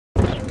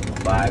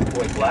5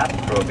 quick laps.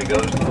 Trophy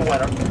goes to the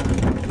winner.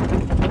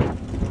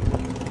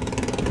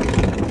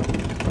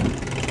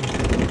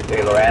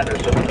 Taylor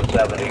Anderson in the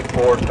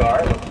 74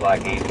 car. Looks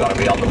like he's going to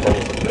be on the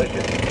pole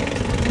position.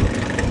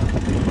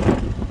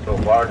 So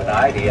far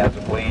tonight, he has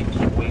a clean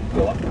sweep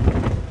going.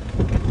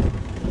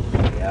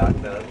 Yeah,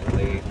 it does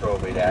the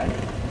trophy dash.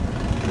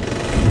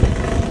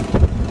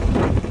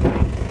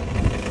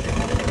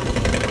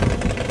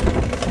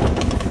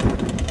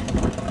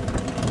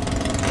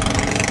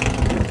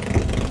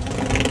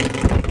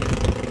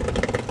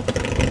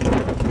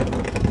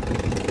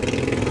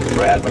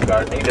 Brad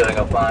McCartney doing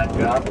a fine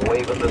job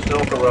waving the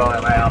silver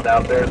around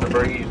out there in the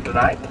breeze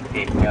tonight,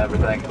 keeping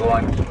everything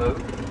going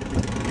smooth,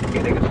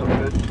 getting some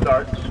good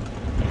starts.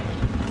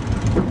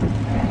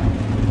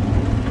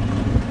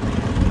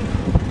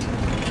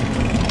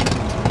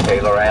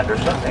 Taylor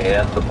Anderson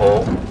in the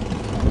pole.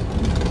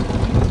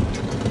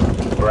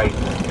 Great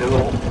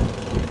duel.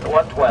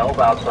 112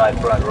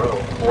 outside front row.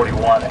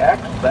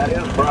 41X, that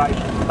is Bryce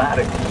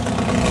Maddox.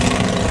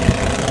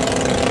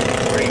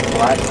 Green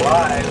flag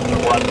flies, the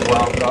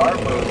 112 car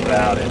moves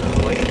out into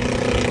the lead.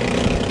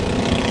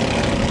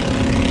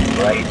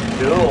 Great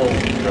duel,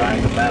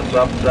 trying to mess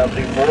up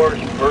 74's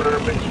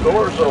perfect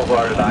score so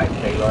far tonight.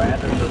 Taylor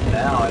Anderson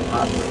now in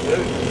hot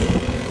pursuit.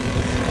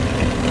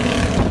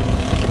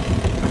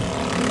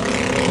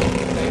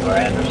 Taylor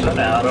Anderson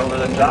out over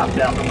the top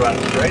down the front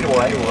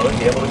straightaway, will he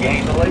be able to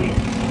gain the lead?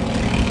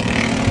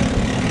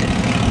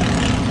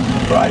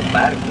 Bryce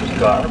Maddox's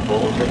car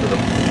pulls into the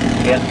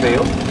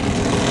infield.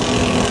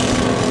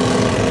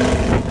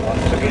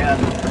 Once again,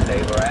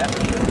 Taylor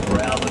Anderson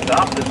around the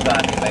top. This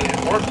time he made it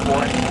work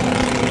for him.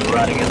 He's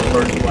running in the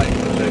first place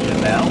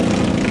position now.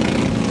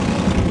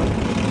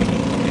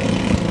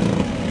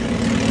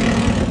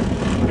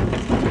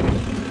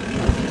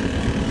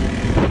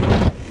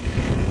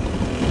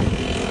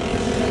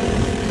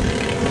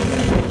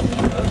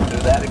 Let's do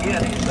that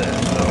again, he says.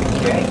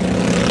 Okay.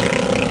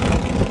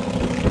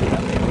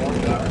 74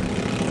 car.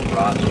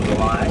 Crosses the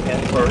line in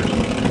first.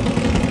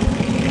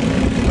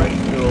 Great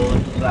duel in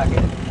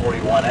second.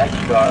 41X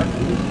car.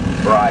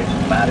 Bryce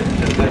Maddox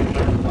is in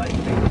third place,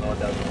 even though it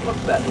doesn't look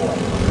that way on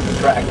the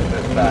track at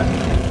this time.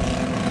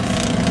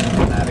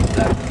 Maddox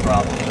has the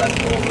problem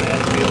central over the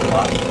infield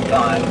lots of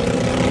times.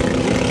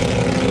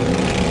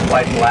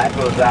 White flag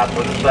goes out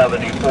for the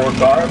 74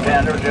 car of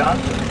Tanner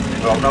Johnson.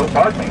 Well, no,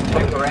 pardon me,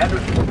 Taylor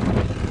Anderson.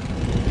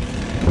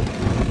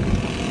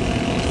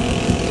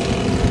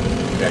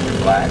 Checkered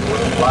flag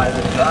will fly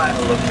this time,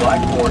 it looks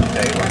like, for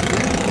Taylor.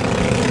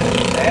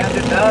 And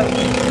it does.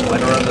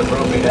 Winner of the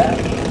trophy dash.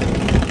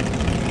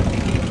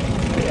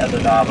 We have the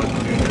novice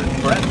junior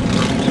sprint.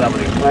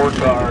 74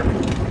 car,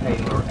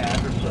 Taylor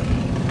Anderson.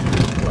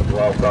 The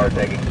 12 car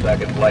taking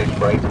second place,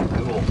 break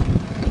duel.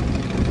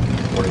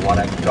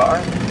 41X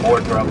car,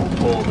 more trouble,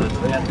 pulled into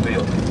the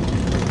infield.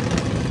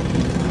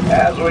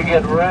 As we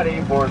get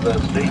ready for the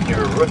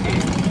senior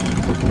rookie,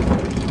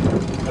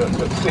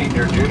 the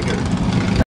senior junior.